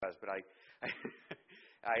but I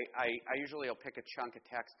usually will pick a chunk of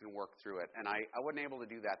text and work through it. And I wasn't able to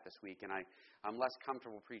do that this week, and I'm less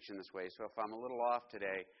comfortable preaching this way. So if I'm a little off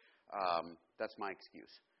today, that's my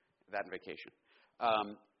excuse, that and vacation.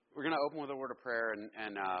 We're going to open with a word of prayer, and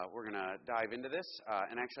we're going to dive into this.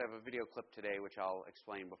 And actually, I have a video clip today, which I'll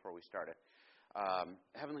explain before we start it.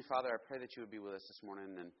 Heavenly Father, I pray that you would be with us this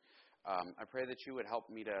morning, and I pray that you would help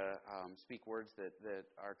me to speak words that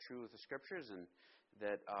are true with the Scriptures, and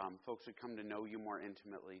that folks would come to know you more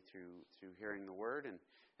intimately through hearing the Word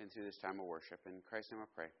and through this time of worship. In Christ's name I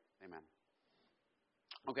pray. Amen.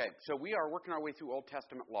 Okay, so we are working our way through Old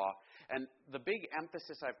Testament law, and the big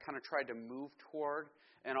emphasis I've kind of tried to move toward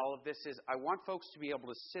in all of this is I want folks to be able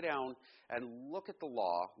to sit down and look at the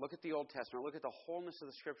law, look at the Old Testament, look at the wholeness of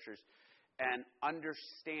the Scriptures, and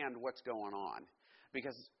understand what's going on.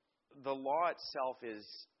 Because the law itself is,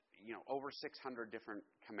 over 600 different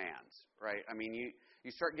commands, right? I mean,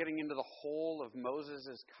 you start getting into the whole of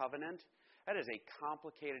Moses' covenant. That is a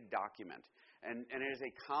complicated document, and it is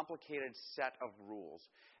a complicated set of rules.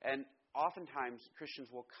 And oftentimes, Christians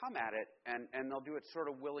will come at it, and they'll do it sort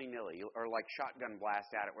of willy-nilly, or like shotgun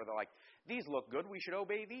blast at it, where they're like, these look good, we should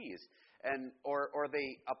obey these. Or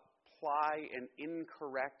they apply an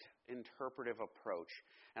incorrect interpretive approach.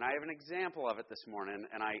 And I have an example of it this morning,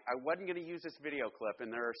 and I wasn't going to use this video clip,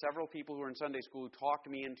 and there are several people who are in Sunday school who talked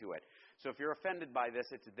me into it. So if you're offended by this,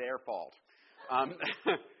 it's their fault.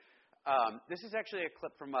 This is actually a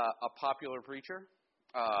clip from a popular preacher,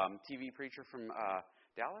 TV preacher from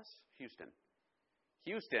Dallas? Houston.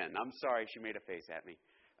 I'm sorry, she made a face at me.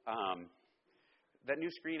 That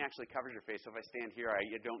new screen actually covers your face, so if I stand here,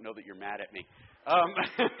 you don't know that you're mad at me.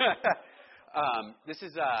 This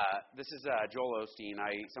is Joel Osteen.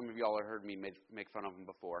 Some of y'all have heard me make fun of him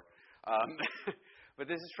before. But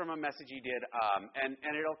this is from a message he did,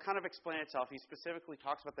 and it'll kind of explain itself. He specifically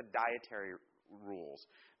talks about the dietary rules,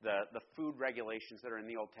 the food regulations that are in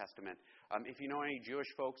the Old Testament. If you know any Jewish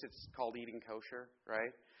folks, it's called eating kosher,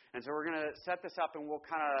 right? And so we're going to set this up, and we'll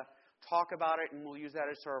kind of talk about it, and we'll use that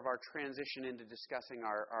as sort of our transition into discussing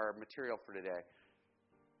our material for today.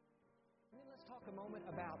 Let's talk a moment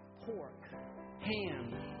about pork,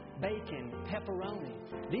 ham, bacon, pepperoni.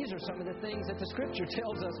 These are some of the things that the Scripture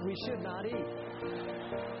tells us we should not eat.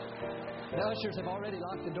 The ushers have already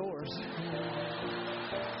locked the doors.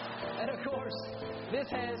 And of course, this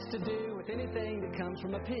has to do with anything that comes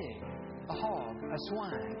from a pig, a hog, a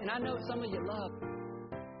swine. And I know some of you love.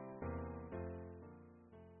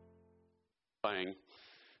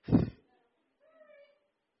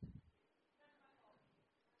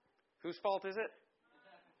 Whose fault is it?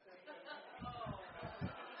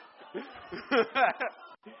 Let's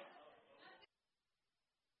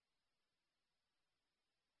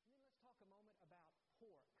talk a moment about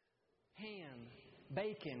pork, ham,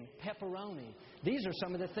 bacon, pepperoni. These are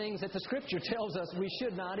some of the things that the Scripture tells us we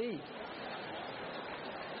should not eat.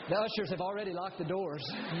 The ushers have already locked the doors.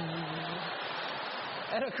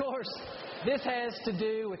 And of course, this has to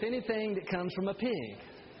do with anything that comes from a pig,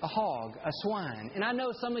 a hog, a swine. And I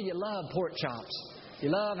know some of you love pork chops. You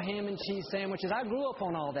love ham and cheese sandwiches. I grew up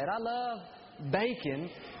on all that. I love bacon.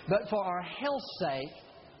 But for our health's sake,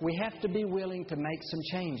 we have to be willing to make some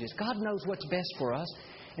changes. God knows what's best for us.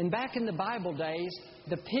 And back in the Bible days,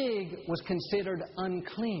 the pig was considered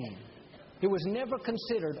unclean. It was never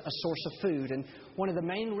considered a source of food. And one of the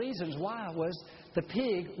main reasons why was the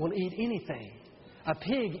pig will eat anything. A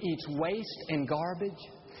pig eats waste and garbage.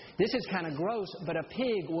 This is kind of gross, but a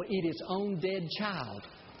pig will eat its own dead child.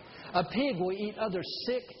 A pig will eat other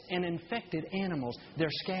sick and infected animals.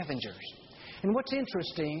 They're scavengers. And what's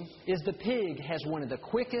interesting is the pig has one of the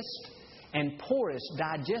quickest and poorest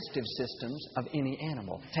digestive systems of any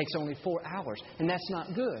animal. It takes only 4 hours, and that's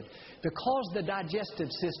not good. Because the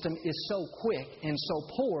digestive system is so quick and so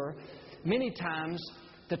poor, many times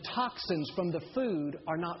the toxins from the food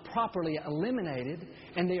are not properly eliminated,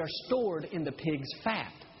 and they are stored in the pig's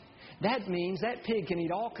fat. That means that pig can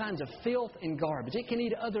eat all kinds of filth and garbage. It can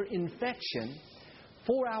eat other infection.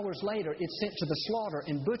 4 hours later, it's sent to the slaughter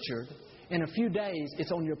and butchered. In a few days,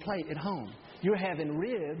 it's on your plate at home. You're having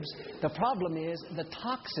ribs. The problem is the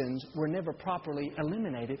toxins were never properly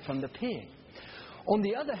eliminated from the pig. On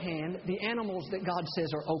the other hand, the animals that God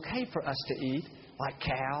says are okay for us to eat, like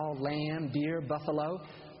cow, lamb, deer, buffalo,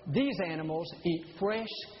 these animals eat fresh,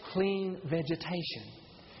 clean vegetation.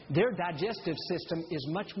 Their digestive system is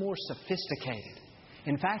much more sophisticated.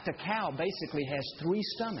 In fact, a cow basically has 3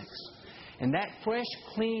 stomachs. And that fresh,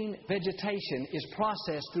 clean vegetation is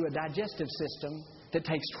processed through a digestive system that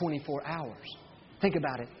takes 24 hours. Think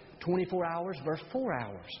about it. 24 hours versus 4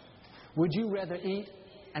 hours. Would you rather eat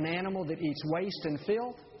an animal that eats waste and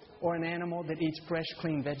filth or an animal that eats fresh,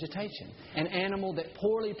 clean vegetation? An animal that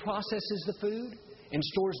poorly processes the food and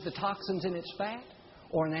stores the toxins in its fat,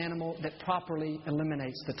 or an animal that properly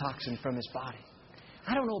eliminates the toxin from its body?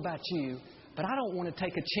 I don't know about you, but I don't want to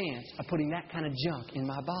take a chance of putting that kind of junk in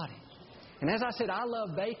my body. And as I said, I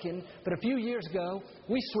love bacon, but a few years ago,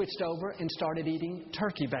 we switched over and started eating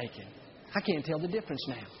turkey bacon. I can't tell the difference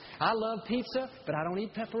now. I love pizza, but I don't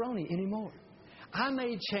eat pepperoni anymore. I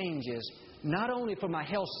made changes not only for my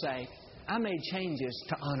health's sake, I made changes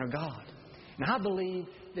to honor God. And I believe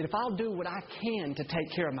that if I'll do what I can to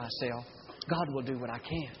take care of myself, God will do what I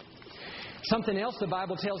can. Something else the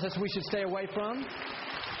Bible tells us we should stay away from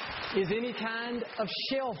is any kind of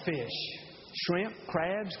shellfish. Shrimp,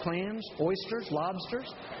 crabs, clams, oysters,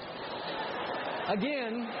 lobsters.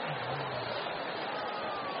 Again,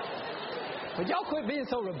 would y'all quit being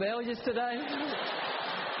so rebellious today?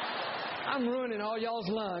 I'm ruining all y'all's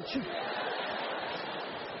lunch.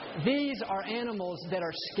 These are animals that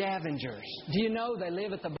are scavengers. Do you know they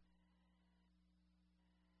live at the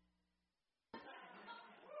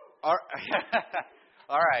All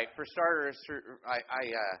right. For starters,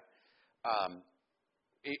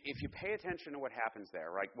 if you pay attention to what happens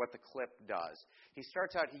there, right, what the clip does, he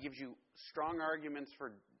starts out, he gives you strong arguments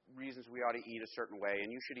for reasons we ought to eat a certain way,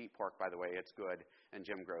 and you should eat pork, by the way. It's good, and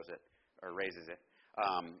Jim grows it, or raises it.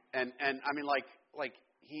 And I mean,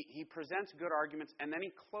 he presents good arguments, and then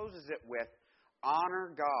he closes it with,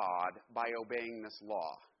 honor God by obeying this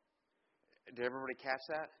law. Did everybody catch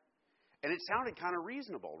that? And it sounded kind of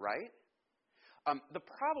reasonable, right? The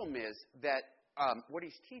problem is that what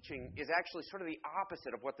he's teaching is actually sort of the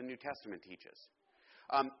opposite of what the New Testament teaches.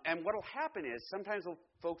 And what will happen is sometimes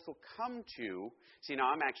folks will come to, see,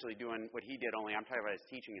 now I'm actually doing what he did, only I'm talking about his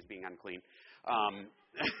teaching as being unclean.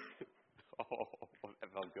 That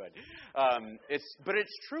felt good. But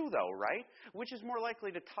it's true, though, right? Which is more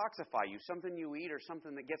likely to toxify you, something you eat or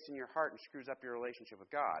something that gets in your heart and screws up your relationship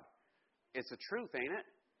with God. It's the truth, ain't it?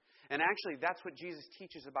 And actually, that's what Jesus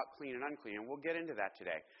teaches about clean and unclean, and we'll get into that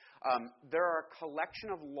today. There are a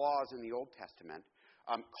collection of laws in the Old Testament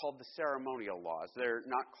called the ceremonial laws. They're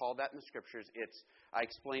not called that in the Scriptures. I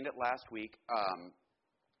explained it last week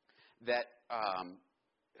that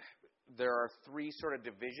there are three sort of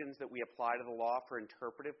divisions that we apply to the law for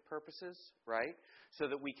interpretive purposes, right? So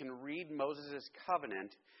that we can read Moses'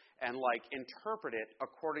 covenant and interpret it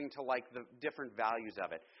according to the different values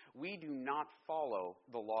of it. We do not follow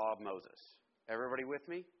the law of Moses. Everybody with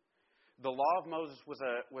me? The law of Moses was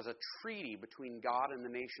a treaty between God and the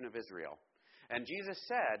nation of Israel. And Jesus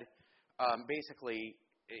said, basically,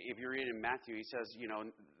 if you read in Matthew, he says,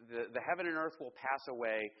 the heaven and earth will pass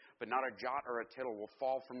away, but not a jot or a tittle will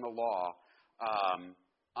fall from the law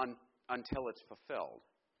until it's fulfilled,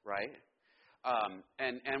 right?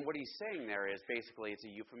 And what he's saying there is basically, it's a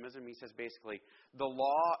euphemism. He says basically, the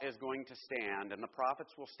law is going to stand and the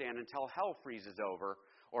prophets will stand until hell freezes over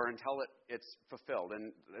or until it's fulfilled.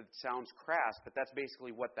 And it sounds crass, but that's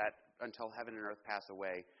basically what that until heaven and earth pass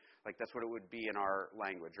away, that's what it would be in our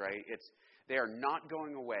language, right? They are not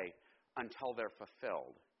going away until they're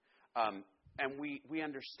fulfilled. And we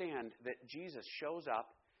understand that Jesus shows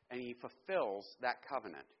up and he fulfills that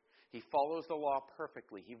covenant. He follows the law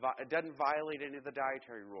perfectly. He doesn't violate any of the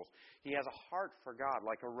dietary rules. He has a heart for God,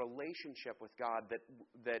 like a relationship with God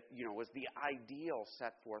that was the ideal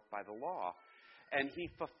set forth by the law. And he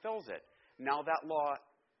fulfills it. Now that law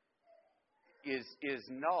is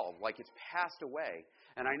null, it's passed away.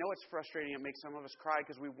 And I know it's frustrating. It makes some of us cry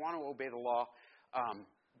because we want to obey the law.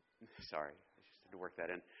 Sorry, I just had to work that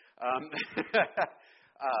in.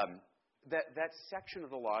 That section of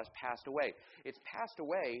the law has passed away. It's passed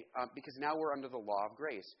away because now we're under the law of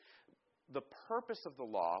grace. The purpose of the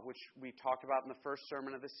law, which we talked about in the first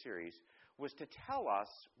sermon of this series, was to tell us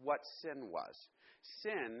what sin was.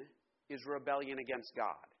 Sin is rebellion against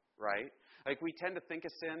God, right? We tend to think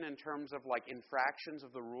of sin in terms of infractions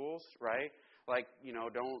of the rules, right?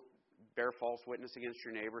 Don't bear false witness against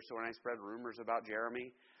your neighbor. So when I spread rumors about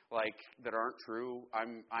Jeremy, that aren't true,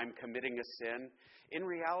 I'm committing a sin. In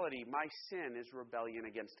reality, my sin is rebellion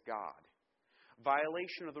against God.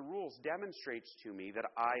 Violation of the rules demonstrates to me that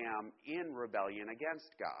I am in rebellion against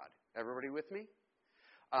God. Everybody with me?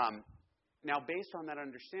 Now, based on that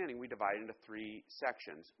understanding, we divide into three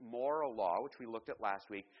sections. Moral law, which we looked at last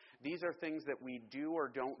week. These are things that we do or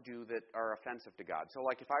don't do that are offensive to God. So,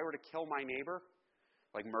 if I were to kill my neighbor,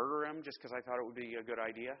 murder him just because I thought it would be a good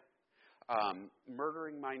idea,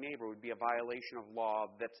 murdering my neighbor would be a violation of law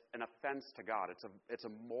that's an offense to God. It's a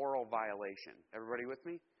moral violation. Everybody with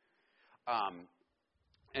me?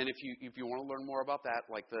 And if you want to learn more about that,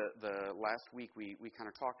 the last week we kind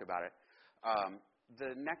of talked about it.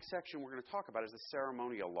 the next section we're going to talk about is the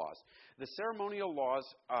ceremonial laws. The ceremonial laws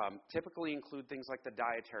typically include things like the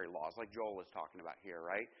dietary laws, like Joel was talking about here,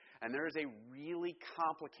 right? And there is a really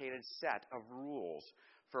complicated set of rules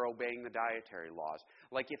for obeying the dietary laws.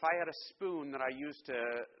 Like if I had a spoon that I used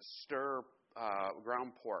to stir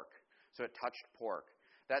ground pork, so it touched pork,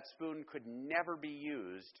 that spoon could never be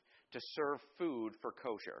used to serve food for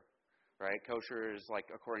kosher. Right? Kosher is like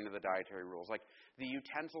according to the dietary rules. Like the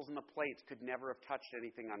utensils and the plates could never have touched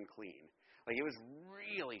anything unclean. Like it was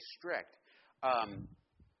really strict.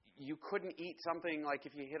 You couldn't eat something like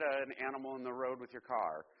if you hit an animal in the road with your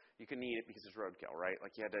car, you couldn't eat it because it's roadkill, right?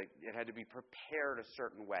 Like it had to be prepared a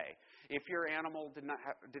certain way. If your animal didn't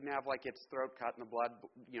have like its throat cut and the blood,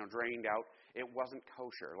 drained out, it wasn't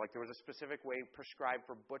kosher. Like there was a specific way prescribed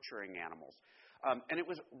for butchering animals. And it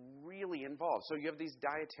was really involved. So you have these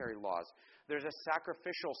dietary laws. There's a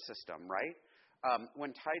sacrificial system, right?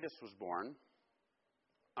 When Titus was born,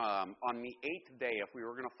 on the 8th day, if we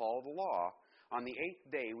were going to follow the law, on the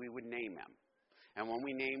 8th day we would name him. And when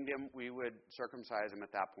we named him, we would circumcise him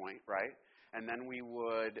at that point, right? And then we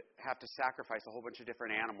would have to sacrifice a whole bunch of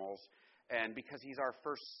different animals. And because he's our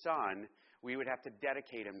first son, we would have to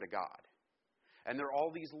dedicate him to God. And there are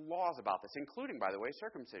all these laws about this, including, by the way,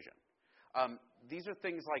 circumcision. These are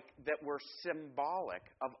things like that were symbolic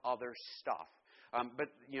of other stuff. But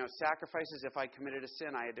sacrifices, if I committed a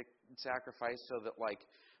sin, I had to sacrifice so that, like,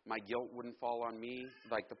 my guilt wouldn't fall on me,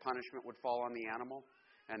 like the punishment would fall on the animal,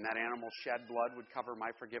 and that animal's shed blood would cover my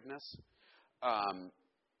forgiveness.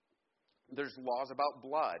 There's laws about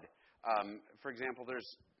blood. For example,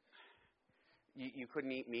 you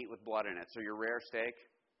couldn't eat meat with blood in it, so your rare steak,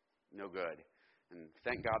 no good. And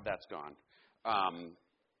thank God that's gone.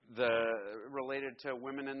 Related to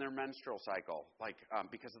women and their menstrual cycle, like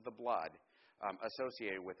because of the blood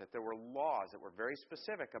associated with it. There were laws that were very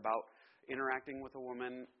specific about interacting with a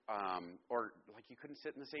woman, or like you couldn't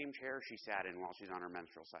sit in the same chair she sat in while she's on her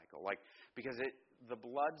menstrual cycle, like because the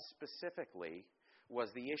blood specifically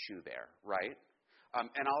was the issue there, right?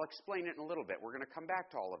 And I'll explain it in a little bit. We're going to come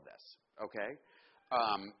back to all of this, okay?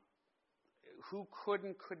 Who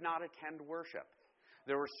could not attend worship?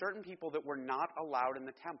 There were certain people that were not allowed in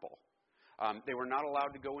the temple. They were not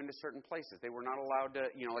allowed to go into certain places. They were not allowed to,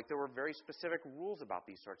 there were very specific rules about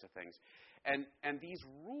these sorts of things. And these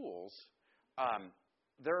rules,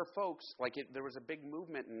 there are folks, there was a big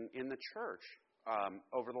movement in the church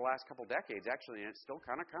over the last couple decades, actually, and it's still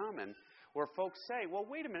kind of common, where folks say, well,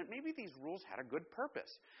 wait a minute, maybe these rules had a good purpose.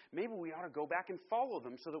 Maybe we ought to go back and follow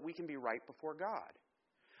them so that we can be right before God.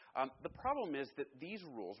 The problem is that these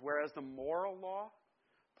rules, whereas the moral law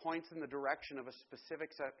points in the direction of a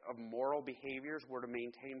specific set of moral behaviors we're to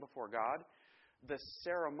maintain before God, the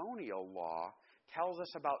ceremonial law tells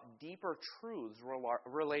us about deeper truths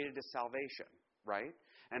related to salvation, right?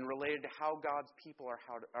 And related to how God's people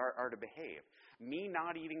are to behave. Me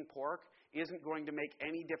not eating pork isn't going to make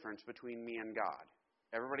any difference between me and God.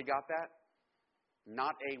 Everybody got that?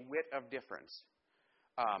 Not a whit of difference.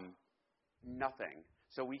 Nothing.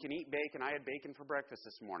 So we can eat bacon. I had bacon for breakfast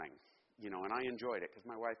this morning. And I enjoyed it because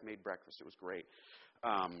my wife made breakfast. It was great.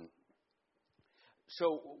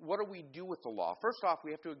 So what do we do with the law? First off,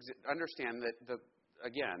 we have to understand that,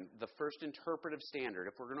 the first interpretive standard,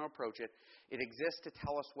 if we're going to approach it, it exists to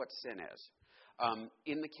tell us what sin is.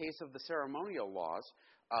 In the case of the ceremonial laws,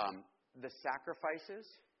 the sacrifices,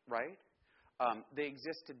 right, they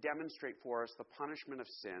exist to demonstrate for us the punishment of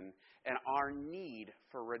sin and our need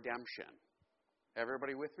for redemption.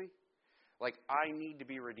 Everybody with me? Like, I need to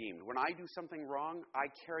be redeemed. When I do something wrong, I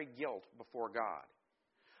carry guilt before God.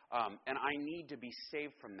 And I need to be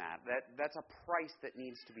saved from that. That's a price that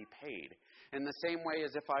needs to be paid. In the same way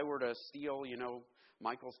as if I were to steal,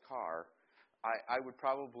 Michael's car, I would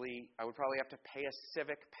probably have to pay a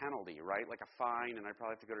civic penalty, right? Like a fine, and I'd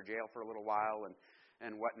probably have to go to jail for a little while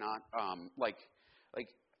and whatnot.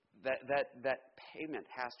 That payment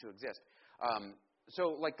has to exist.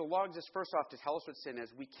 So, the law exists first off to tell us what sin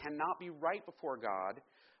is. We cannot be right before God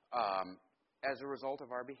as a result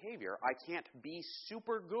of our behavior. I can't be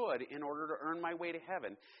super good in order to earn my way to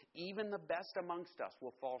heaven. Even the best amongst us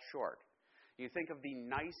will fall short. You think of the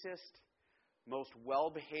nicest, most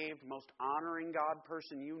well-behaved, most honoring God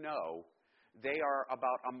person you know, they are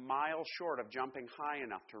about a mile short of jumping high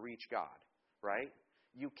enough to reach God, right?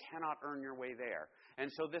 You cannot earn your way there.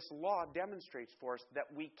 And so this law demonstrates for us that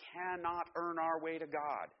we cannot earn our way to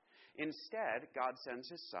God. Instead, God sends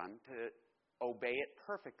His Son to obey it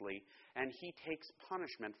perfectly, and He takes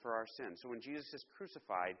punishment for our sins. So when Jesus is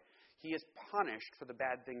crucified, He is punished for the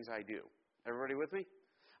bad things I do. Everybody with me?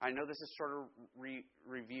 I know this is sort of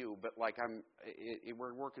review, but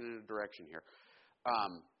we're working in a direction here.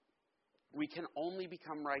 We can only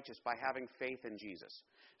become righteous by having faith in Jesus.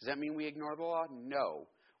 Does that mean we ignore the law? No.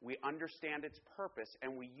 We understand its purpose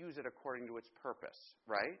and we use it according to its purpose,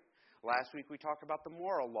 right? Last week we talked about the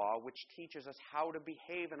moral law, which teaches us how to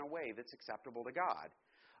behave in a way that's acceptable to God.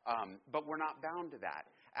 But we're not bound to that.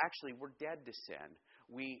 Actually, we're dead to sin.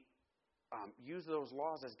 We use those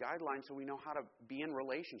laws as guidelines so we know how to be in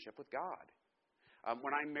relationship with God.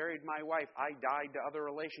 When I married my wife, I died to other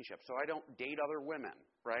relationships, so I don't date other women,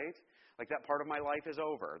 right? Like that part of my life is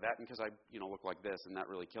over. That and because I, look like this, and that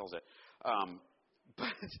really kills it.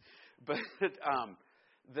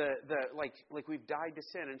 Like we've died to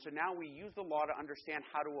sin, and so now we use the law to understand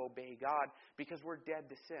how to obey God because we're dead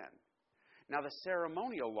to sin. Now the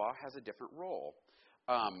ceremonial law has a different role.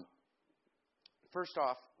 First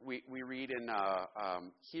off, we read in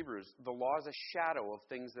Hebrews, the law is a shadow of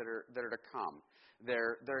things that are to come.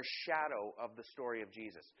 They're a shadow of the story of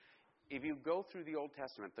Jesus. If you go through the Old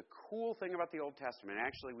Testament, the cool thing about the Old Testament,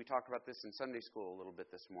 actually we talked about this in Sunday school a little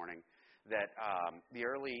bit this morning, that the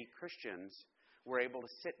early Christians were able to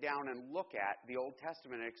sit down and look at the Old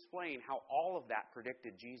Testament and explain how all of that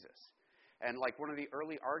predicted Jesus. And like one of the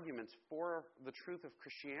early arguments for the truth of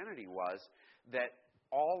Christianity was that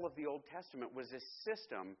all of the Old Testament was this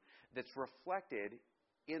system that's reflected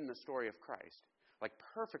in the story of Christ. Like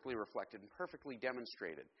perfectly reflected and perfectly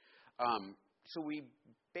demonstrated. So we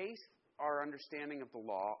base our understanding of the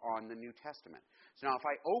law on the New Testament. So now if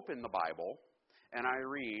I open the Bible and I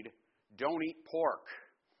read, don't eat pork,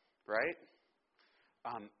 right?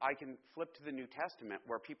 I can flip to the New Testament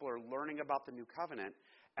where people are learning about the New Covenant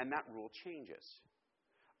and that rule changes.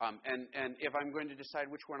 And if I'm going to decide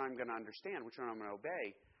which one I'm going to understand, which one I'm going to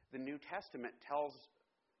obey, the New Testament tells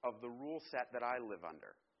of the rule set that I live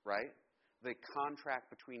under, right? The contract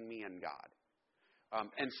between me and God.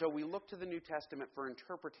 And so we look to the New Testament for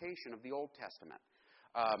interpretation of the Old Testament.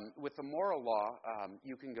 With the moral law,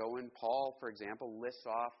 you can go in, Paul, for example, lists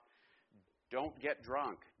off, don't get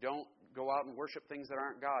drunk, don't go out and worship things that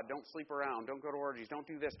aren't God, don't sleep around, don't go to orgies, don't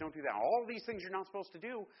do this, don't do that. All of these things you're not supposed to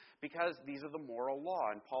do because these are the moral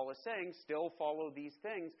law. And Paul is saying, still follow these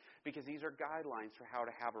things because these are guidelines for how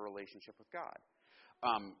to have a relationship with God.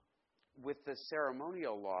 With the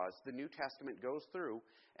ceremonial laws, the New Testament goes through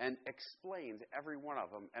and explains every one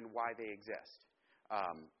of them and why they exist.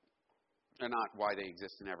 And not why they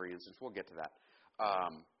exist in every instance. We'll get to that.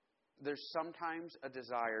 There's sometimes a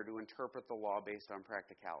desire to interpret the law based on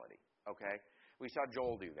practicality. Okay? We saw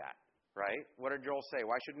Joel do that, right? What did Joel say?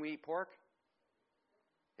 Why shouldn't we eat pork?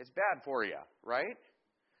 It's bad for you, right?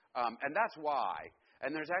 And that's why.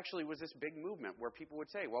 And there's actually was this big movement where people would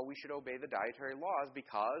say, well, we should obey the dietary laws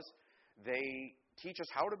because they teach us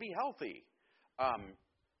how to be healthy.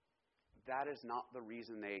 That is not the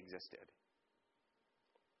reason they existed.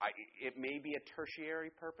 It may be a tertiary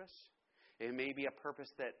purpose. It may be a purpose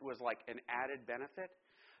that was like an added benefit.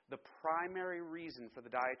 The primary reason for the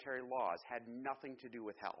dietary laws had nothing to do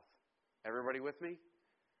with health. Everybody with me?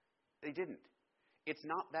 They didn't. It's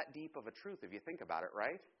not that deep of a truth if you think about it,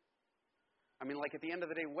 right? I mean, like at the end of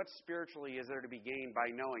the day, what spiritually is there to be gained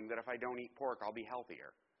by knowing that if I don't eat pork, I'll be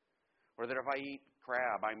healthier? Or that if I eat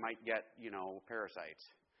crab, I might get, parasites.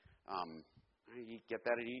 You get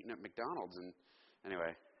that eating at McDonald's. And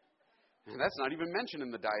anyway, that's not even mentioned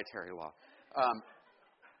in the dietary law.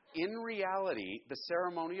 In reality, the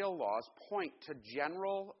ceremonial laws point to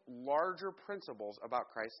general, larger principles about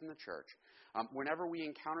Christ and the church. Whenever we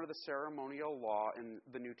encounter the ceremonial law in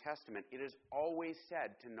the New Testament, it is always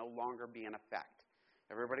said to no longer be in effect.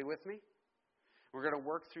 Everybody with me? We're going to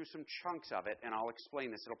work through some chunks of it, and I'll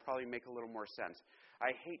explain this. It'll probably make a little more sense.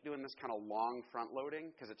 I hate doing this kind of long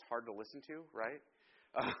front-loading because it's hard to listen to, right?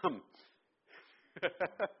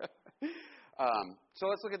 So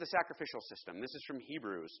let's look at the sacrificial system. This is from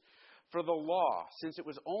Hebrews. For the law, since it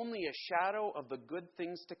was only a shadow of the good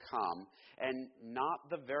things to come and not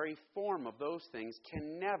the very form of those things,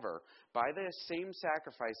 can never, by the same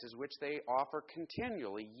sacrifices which they offer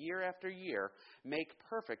continually year after year, make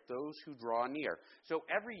perfect those who draw near. So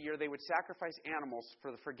every year they would sacrifice animals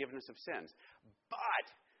for the forgiveness of sins. But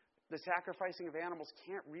the sacrificing of animals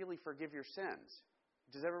can't really forgive your sins.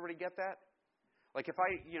 Does everybody get that? Like if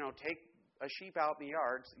I, take a sheep out in the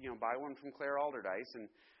yard, buy one from Claire Alderdice and,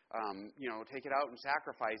 take it out and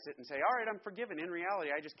sacrifice it and say, all right, I'm forgiven. In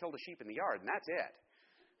reality, I just killed a sheep in the yard, and that's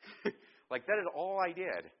it. Like, that is all I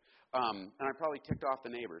did. And I probably ticked off the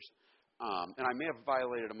neighbors. And I may have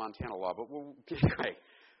violated a Montana law, but anyway.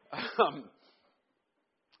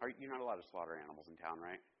 You're not allowed to slaughter animals in town,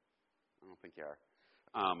 right? I don't think you are.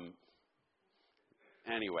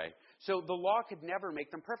 Anyway, so the law could never make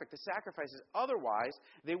them perfect. The sacrifices, otherwise,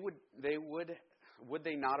 they would. would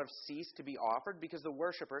they not have ceased to be offered? Because the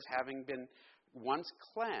worshipers, having been once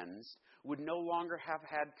cleansed, would no longer have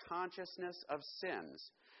had consciousness of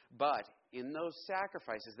sins. But in those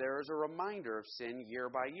sacrifices, there is a reminder of sin year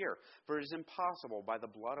by year. For it is impossible by the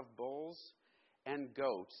blood of bulls and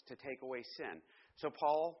goats to take away sin. So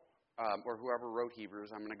Paul, or whoever wrote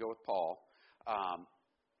Hebrews, I'm going to go with Paul.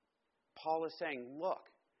 Paul is saying, look,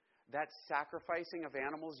 that sacrificing of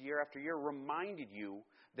animals year after year reminded you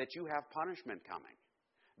that you have punishment coming,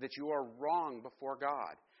 that you are wrong before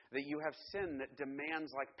God, that you have sin that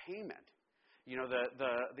demands like payment. You know,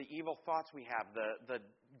 the evil thoughts we have, the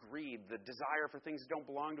greed, the desire for things that don't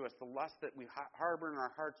belong to us, the lust that we harbor in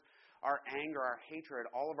our hearts, our anger, our hatred,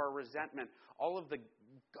 all of our resentment, all of the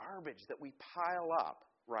garbage that we pile up,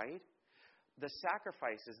 right? The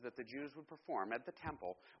sacrifices that the Jews would perform at the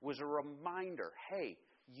temple was a reminder, hey,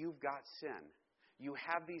 you've got sin. You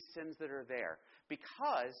have these sins that are there.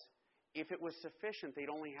 Because if it was sufficient, they'd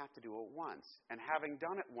only have to do it once. And having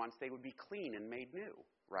done it once, they would be clean and made new,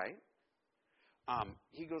 right?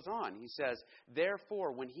 He goes on. He says,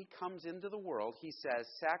 therefore, when he comes into the world, he says,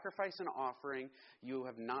 sacrifice and offering you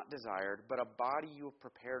have not desired, but a body you have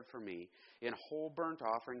prepared for me. In whole burnt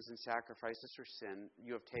offerings and sacrifices for sin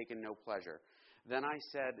you have taken no pleasure. Then I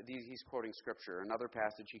said, he's quoting Scripture. Another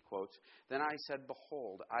passage he quotes, then I said,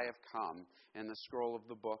 behold, I have come. In the scroll of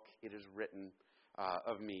the book it is written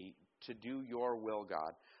of me to do your will,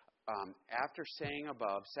 God. After saying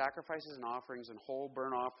above, sacrifices and offerings and whole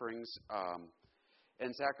burnt offerings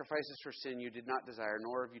and sacrifices for sin you did not desire,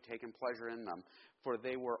 nor have you taken pleasure in them, for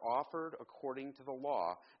they were offered according to the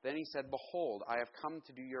law. Then he said, behold, I have come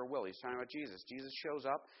to do your will. He's talking about Jesus. Jesus shows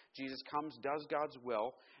up, Jesus comes, does God's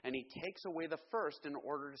will, and he takes away the first in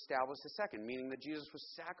order to establish the second, meaning that Jesus was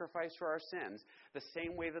sacrificed for our sins, the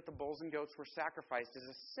same way that the bulls and goats were sacrificed as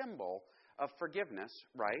a symbol of forgiveness,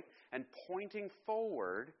 right? And pointing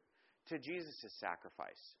forward to Jesus'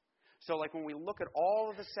 sacrifice. So like when we look at all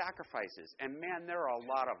of the sacrifices, and man, there are a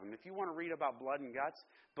lot of them. If you want to read about blood and guts,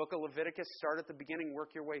 book of Leviticus, start at the beginning,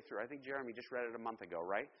 work your way through. I think Jeremy just read it a month ago,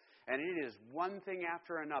 right? And it is one thing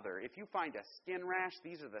after another. If you find a skin rash,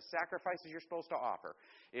 these are the sacrifices you're supposed to offer.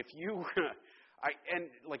 If you...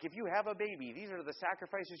 if you have a baby, these are the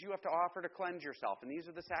sacrifices you have to offer to cleanse yourself. And these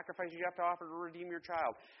are the sacrifices you have to offer to redeem your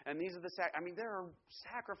child. And these are there are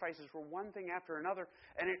sacrifices for one thing after another.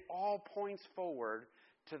 And it all points forward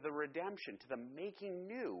to the redemption, to the making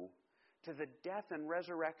new, to the death and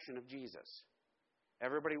resurrection of Jesus.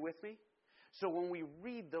 Everybody with me? So when we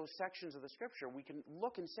read those sections of the Scripture, we can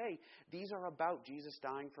look and say, these are about Jesus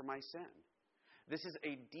dying for my sin. This is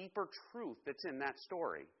a deeper truth that's in that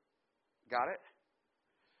story. Got it?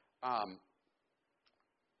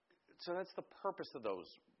 So that's the purpose of those.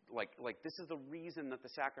 Like this is the reason that the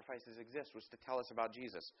sacrifices exist, was to tell us about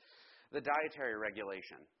Jesus. The dietary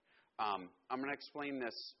regulation. I'm going to explain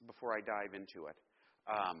this before I dive into it.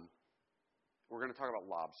 We're going to talk about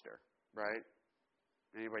lobster, right?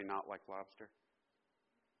 Anybody not like lobster?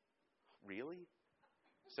 Really?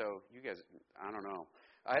 So you guys, I don't know.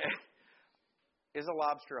 Is a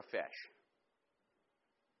lobster a fish?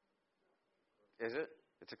 Is it?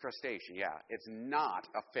 It's a crustacean, yeah. It's not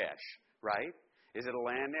a fish, right? Is it a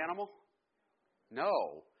land animal? No.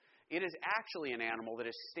 It is actually an animal that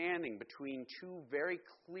is standing between two very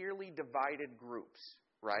clearly divided groups,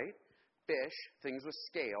 right? Fish, things with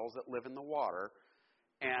scales that live in the water,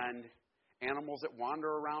 and animals that wander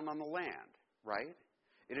around on the land, right?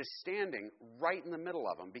 It is standing right in the middle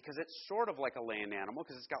of them because it's sort of like a land animal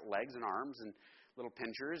because it's got legs and arms and little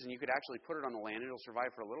pinchers, and you could actually put it on the land. It'll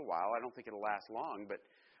survive for a little while. I don't think it'll last long, but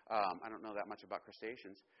I don't know that much about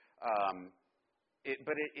crustaceans.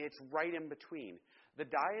 It's right in between. The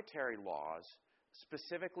dietary laws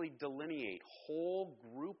specifically delineate whole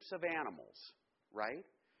groups of animals, right?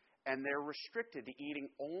 And they're restricted to eating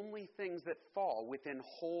only things that fall within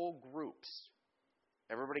whole groups.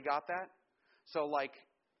 Everybody got that? So like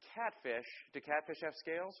catfish, do catfish have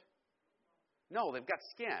scales? No, they've got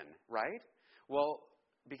skin, right? Well,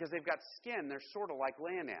 because they've got skin, they're sort of like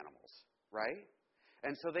land animals, right?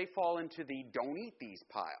 And so they fall into the don't eat these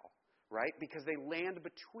pile, right? Because they land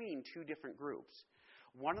between two different groups.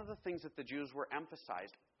 One of the things that the Jews were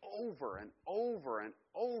emphasized over and over and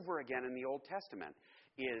over again in the Old Testament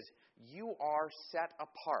is you are set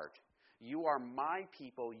apart. You are my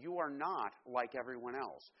people. You are not like everyone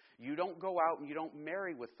else. You don't go out and you don't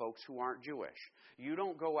marry with folks who aren't Jewish. You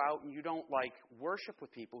don't go out and you don't worship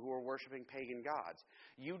with people who are worshiping pagan gods.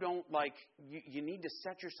 You don't you need to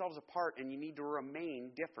set yourselves apart and you need to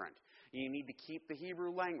remain different. You need to keep the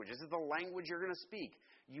Hebrew language. This is the language you're going to speak.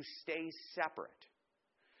 You stay separate.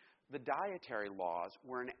 The dietary laws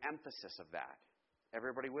were an emphasis of that.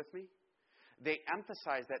 Everybody with me? They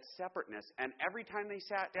emphasized that separateness, and every time they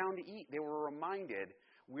sat down to eat, they were reminded,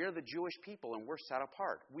 we're the Jewish people and we're set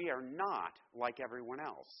apart. We are not like everyone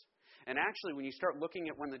else. And actually, when you start looking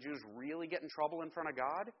at when the Jews really get in trouble in front of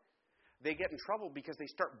God, they get in trouble because they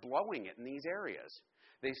start blowing it in these areas.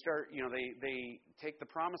 They start, they take the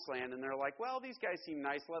promised land and they're like, well, these guys seem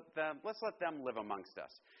nice. Let's let them live amongst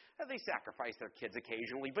us. And they sacrifice their kids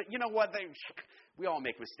occasionally, but you know what? We all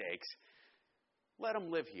make mistakes. Let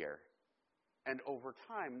them live here. And over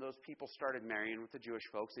time, those people started marrying with the Jewish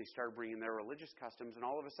folks. They started bringing their religious customs, and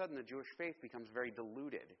all of a sudden, the Jewish faith becomes very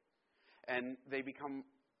diluted, and they become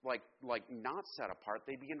like not set apart.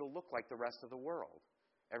 They begin to look like the rest of the world.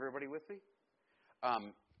 Everybody with me?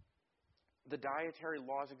 The dietary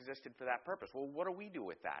laws existed for that purpose. Well, what do we do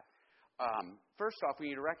with that? First off, we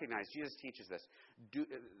need to recognize, Jesus teaches this.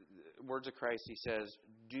 Words of Christ, he says,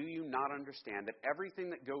 do you not understand that everything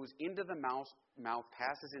that goes into the mouth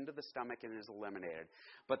passes into the stomach and is eliminated?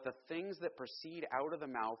 But the things that proceed out of the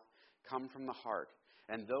mouth come from the heart,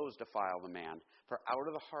 and those defile the man. For out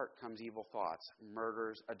of the heart comes evil thoughts,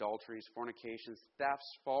 murders, adulteries, fornications, thefts,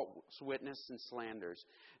 false witness, and slanders.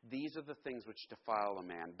 These are the things which defile a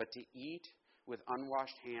man. But to eat with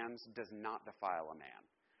unwashed hands does not defile a man.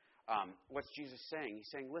 What's Jesus saying? He's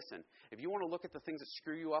saying, listen, if you want to look at the things that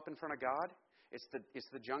screw you up in front of God, it's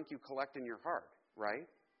the junk you collect in your heart, right?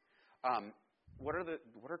 What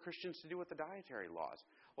are Christians to do with the dietary laws?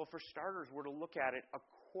 Well, for starters, we're to look at it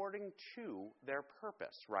according to their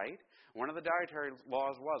purpose, right? One of the dietary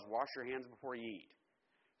laws was wash your hands before you eat.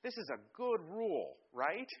 This is a good rule,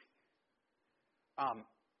 right?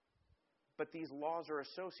 But these laws are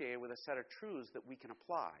associated with a set of truths that we can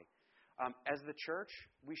apply. As the church,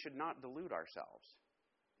 we should not delude ourselves.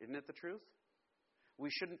 Isn't it the truth? We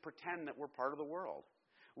shouldn't pretend that we're part of the world.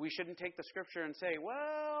 We shouldn't take the Scripture and say,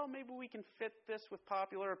 well, maybe we can fit this with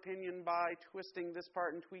popular opinion by twisting this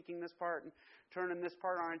part and tweaking this part and turning this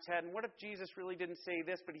part on its head. And what if Jesus really didn't say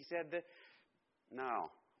this, but he said that?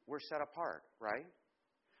 No, we're set apart, right?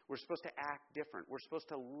 We're supposed to act different. We're supposed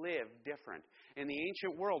to live different. In the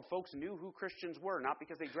ancient world, folks knew who Christians were, not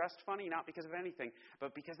because they dressed funny, not because of anything,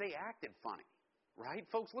 but because they acted funny, right?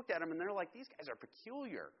 Folks looked at them and they're like, these guys are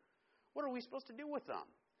peculiar. What are we supposed to do with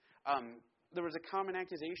them? There was a common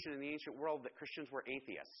accusation in the ancient world that Christians were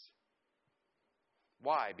atheists.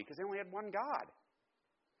 Why? Because they only had one God.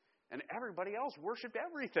 And everybody else worshipped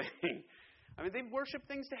everything. I mean, they worship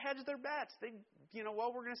things to hedge their bets.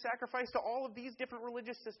 We're going to sacrifice to all of these different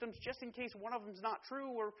religious systems just in case one of them's not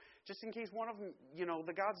true, or just in case one of them,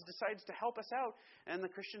 the gods decides to help us out. And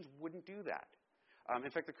the Christians wouldn't do that.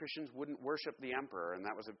 In fact, the Christians wouldn't worship the emperor, and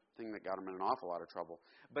that was a thing that got them in an awful lot of trouble.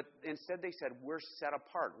 But instead they said, we're set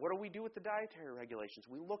apart. What do we do with the dietary regulations?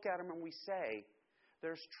 We look at them and we say,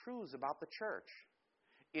 there's truths about the church.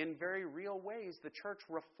 In very real ways, the church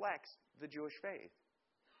reflects the Jewish faith,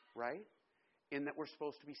 right? In that we're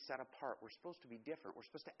supposed to be set apart. We're supposed to be different. We're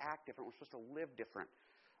supposed to act different. We're supposed to live different.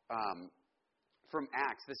 From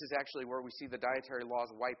Acts, this is actually where we see the dietary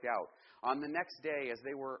laws wiped out. On the next day, as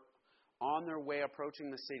they were on their way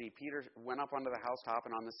approaching the city, Peter went up onto the housetop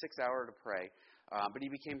and on the 6th hour to pray. But he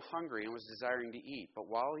became hungry and was desiring to eat. But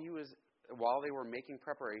while they were making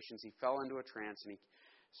preparations, he fell into a trance and he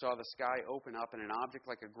saw the sky open up, and an object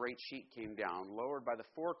like a great sheet came down, lowered by the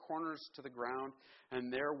four corners to the ground,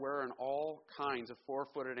 and there were in all kinds of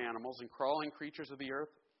four-footed animals and crawling creatures of the earth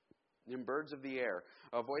and birds of the air.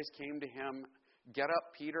 A voice came to him, "Get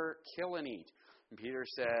up, Peter, kill and eat." And Peter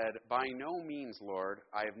said, "By no means, Lord.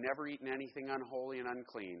 I have never eaten anything unholy and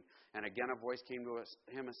unclean." And again a voice came to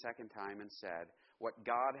him a second time and said, "What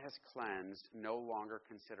God has cleansed, no longer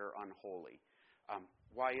consider unholy."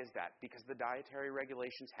 Why is that? Because the dietary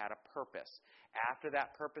regulations had a purpose. After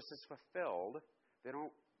that purpose is fulfilled, they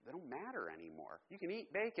don't matter anymore. You can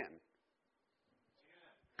eat bacon.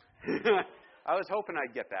 I was hoping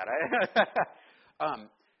I'd get that.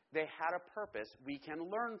 They had a purpose. We can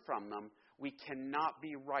learn from them. We cannot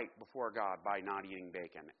be right before God by not eating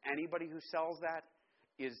bacon. Anybody who sells that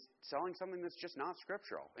is selling something that's just not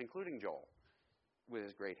scriptural, including Joel with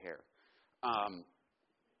his great hair.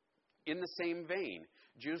 In the same vein,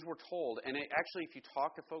 Jews were told, and actually if you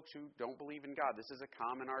talk to folks who don't believe in God, this is a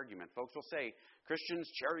common argument. Folks will say, Christians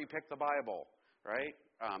cherry-pick the Bible, right?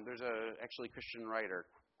 There's actually a Christian writer,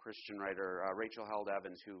 Rachel Held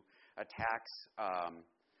Evans, who attacks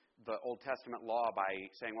the Old Testament law by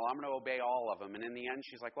saying, well, I'm going to obey all of them. And in the end,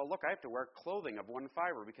 she's like, well, look, I have to wear clothing of one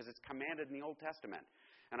fiber because it's commanded in the Old Testament.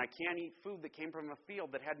 And I can't eat food that came from a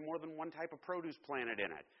field that had more than one type of produce planted in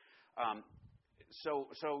it.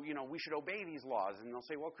 we should obey these laws. And they'll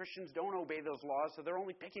say, well, Christians don't obey those laws, so they're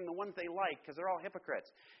only picking the ones they like because they're all hypocrites.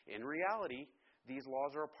 In reality, these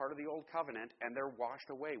laws are a part of the Old Covenant, and they're washed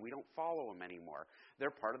away. We don't follow them anymore.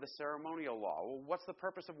 They're part of the ceremonial law. Well, what's the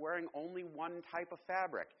purpose of wearing only one type of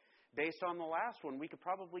fabric? Based on the last one, we could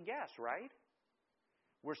probably guess, right?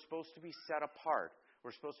 We're supposed to be set apart.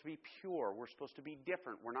 We're supposed to be pure. We're supposed to be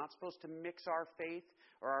different. We're not supposed to mix our faith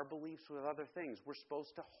or our beliefs with other things. We're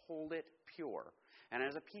supposed to hold it pure. And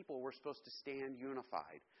as a people, we're supposed to stand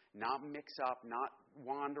unified, not mix up, not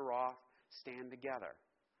wander off, stand together,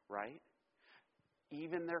 right?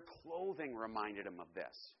 Even their clothing reminded them of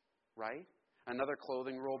this, right? Another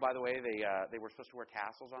clothing rule, by the way, they were supposed to wear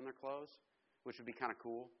tassels on their clothes, which would be kind of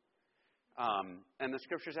cool. And the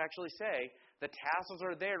scriptures actually say the tassels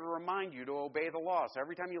are there to remind you to obey the law. So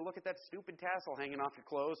every time you look at that stupid tassel hanging off your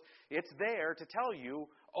clothes, it's there to tell you,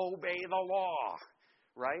 obey the law,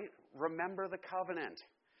 right? Remember the covenant.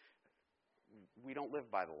 We don't live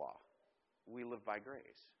by the law. We live by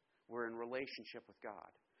grace. We're in relationship with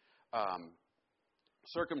God.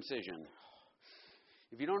 Circumcision.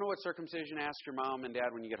 If you don't know what circumcision, ask your mom and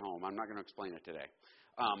dad when you get home. I'm not going to explain it today.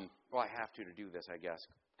 Well, I have to do this, I guess.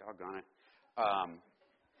 Doggone it.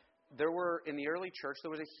 In the early church, there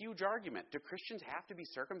was a huge argument. Do Christians have to be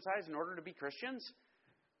circumcised in order to be Christians?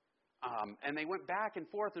 And they went back and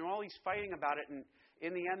forth and all these fighting about it. And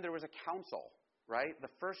in the end, there was a council, right? The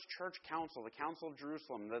first church council, the Council of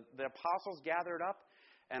Jerusalem. The apostles gathered up,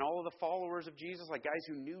 and all of the followers of Jesus, like guys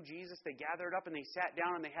who knew Jesus, they gathered up and they sat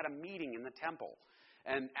down and they had a meeting in the temple.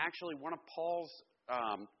 And actually, one of Paul's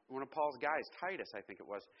guys, Titus, I think it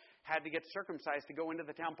was, had to get circumcised to go into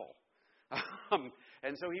the temple.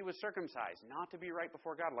 And so he was circumcised, not to be right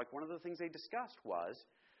before God. Like one of the things they discussed was,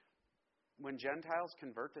 when Gentiles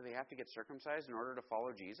convert, do they have to get circumcised in order to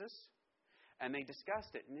follow Jesus? And they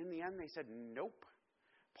discussed it. And in the end, they said, nope.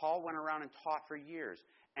 Paul went around and taught for years.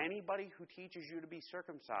 Anybody who teaches you to be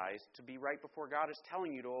circumcised, to be right before God, is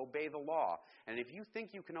telling you to obey the law. And if you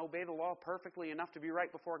think you can obey the law perfectly enough to be right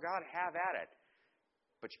before God, have at it.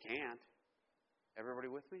 But you can't. Everybody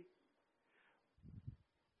with me?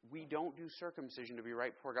 We don't do circumcision to be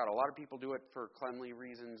right before God. A lot of people do it for cleanly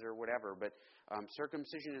reasons or whatever, but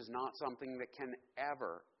circumcision is not something that can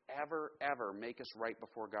ever make us right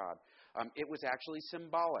before God. It was actually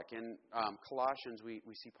symbolic. In Colossians, we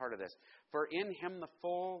see part of this. For in him the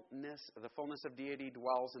fullness of deity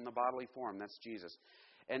dwells in the bodily form. That's Jesus.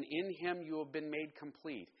 And in him you have been made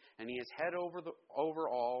complete. And he is head over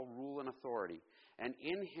all rule and authority. And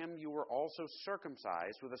in him you were also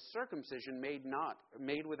circumcised with a circumcision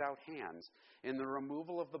made without hands, in the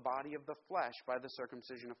removal of the body of the flesh by the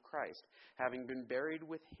circumcision of Christ, having been buried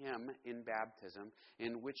with him in baptism,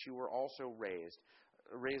 in which you were also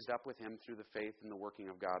raised up with him through the faith in the working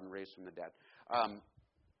of God and raised from the dead.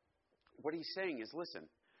 What he's saying is, listen,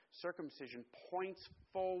 circumcision points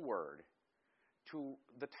forward to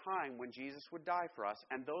the time when Jesus would die for us,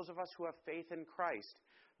 and those of us who have faith in Christ,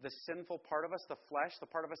 the sinful part of us, the flesh, the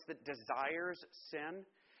part of us that desires sin,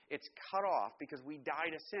 it's cut off because we die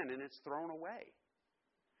to sin and it's thrown away.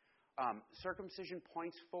 Circumcision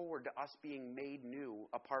points forward to us being made new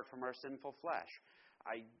apart from our sinful flesh.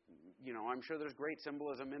 I'm sure there's great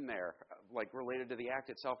symbolism in there, like related to the act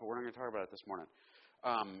itself, but we're not going to talk about it this morning.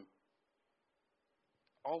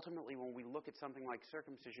 Ultimately, when we look at something like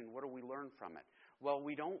circumcision, what do we learn from it? Well,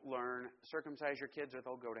 we don't learn circumcise your kids or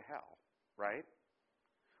they'll go to hell, right?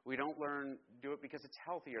 We don't learn do it because it's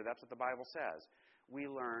healthier. That's what the Bible says. We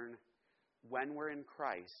learn when we're in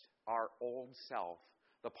Christ, our old self,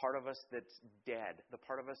 the part of us that's dead, the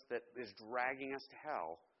part of us that is dragging us to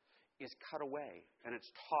hell, is cut away, and it's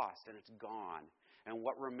tossed, and it's gone. And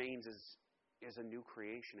what remains is a new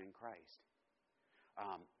creation in Christ.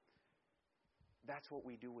 That's what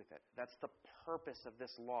we do with it. That's the purpose of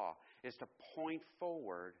this law, is to point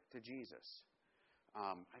forward to Jesus.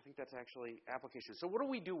 I think that's actually application. So what do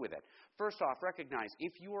we do with it? First off, recognize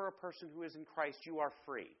if you are a person who is in Christ, you are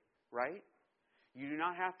free, right? You do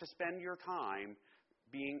not have to spend your time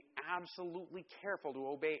being absolutely careful to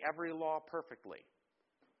obey every law perfectly.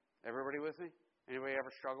 Everybody with me? Anybody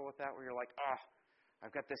ever struggle with that where you're like,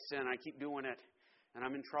 I've got this sin, I keep doing it, and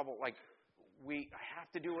I'm in trouble. Like, I have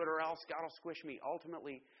to do it or else God will squish me.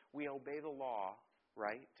 Ultimately, we obey the law,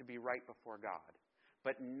 right, to be right before God.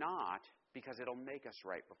 But not because it'll make us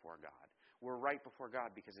right before God. We're right before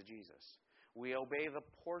God because of Jesus. We obey the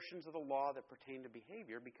portions of the law that pertain to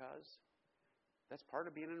behavior because that's part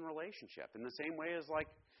of being in a relationship. In the same way as I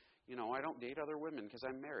don't date other women because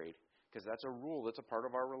I'm married, because that's a rule that's a part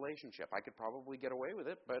of our relationship. I could probably get away with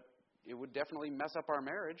it, but it would definitely mess up our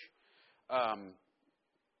marriage.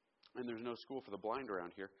 And there's no school for the blind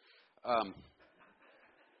around here.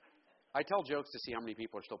 I tell jokes to see how many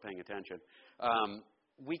people are still paying attention.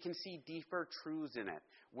 We can see deeper truths in it.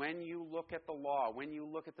 When you look at the law, when you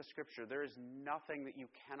look at the Scripture, there is nothing that you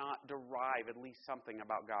cannot derive at least something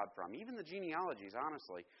about God from. Even the genealogies,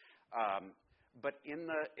 honestly. But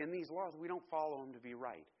in these laws, we don't follow them to be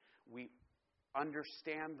right. We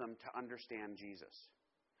understand them to understand Jesus.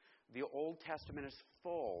 The Old Testament is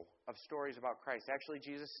full of stories about Christ. Actually,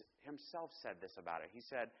 Jesus himself said this about it. He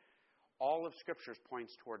said, all of Scripture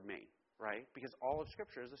points toward me, right? Because all of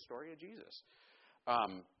Scripture is the story of Jesus.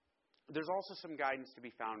 There's also some guidance to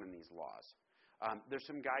be found in these laws. There's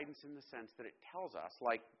some guidance in the sense that it tells us,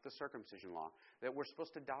 like the circumcision law, that we're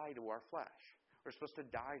supposed to die to our flesh. We're supposed to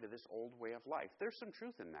die to this old way of life. There's some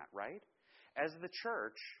truth in that, right? As the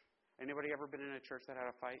church, anybody ever been in a church that had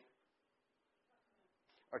a fight?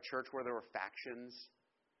 A church where there were factions?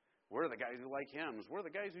 We're the guys who like hymns. We're the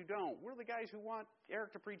guys who don't. We're the guys who want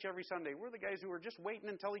Eric to preach every Sunday. We're the guys who are just waiting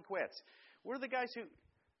until he quits. We're the guys who...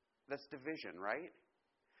 That's division, right?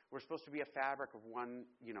 We're supposed to be a fabric of one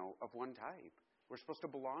type. We're supposed to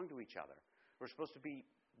belong to each other. We're supposed to be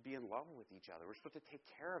in love with each other. We're supposed to take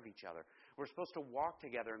care of each other. We're supposed to walk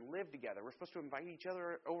together and live together. We're supposed to invite each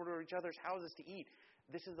other over to each other's houses to eat.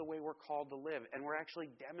 This is the way we're called to live, and we're actually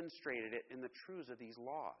demonstrated it in the truths of these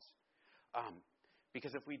laws.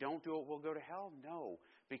 Because if we don't do it, we'll go to hell? No,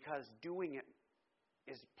 because doing it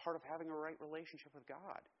is part of having a right relationship with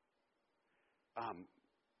God.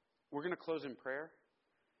 We're going to close in prayer,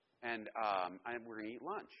 and we're going to eat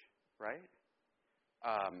lunch, right?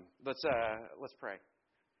 Let's pray.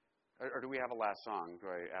 Or do we have a last song? Do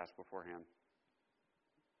I ask beforehand?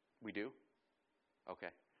 We do? Okay.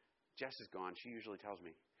 Jess is gone. She usually tells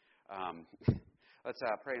me. Let's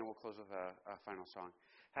pray, and we'll close with a final song.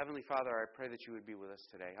 Heavenly Father, I pray that you would be with us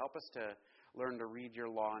today. Help us to learn to read your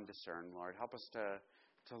law and discern, Lord. Help us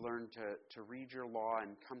to learn to read your law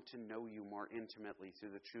and come to know you more intimately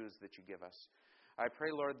through the truths that you give us. I pray,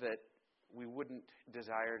 Lord, that we wouldn't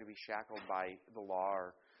desire to be shackled by the law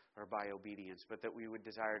or by obedience, but that we would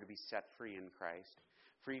desire to be set free in Christ,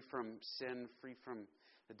 free from sin, free from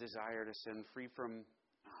the desire to sin, free from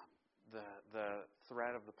the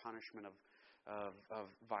threat of the punishment of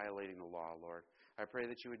violating the law, Lord. I pray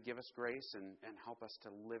that you would give us grace and help us to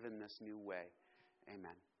live in this new way.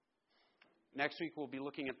 Amen. Next week we'll be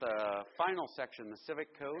looking at the final section, the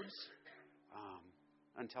civic codes.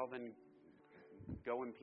 Until then, go in peace.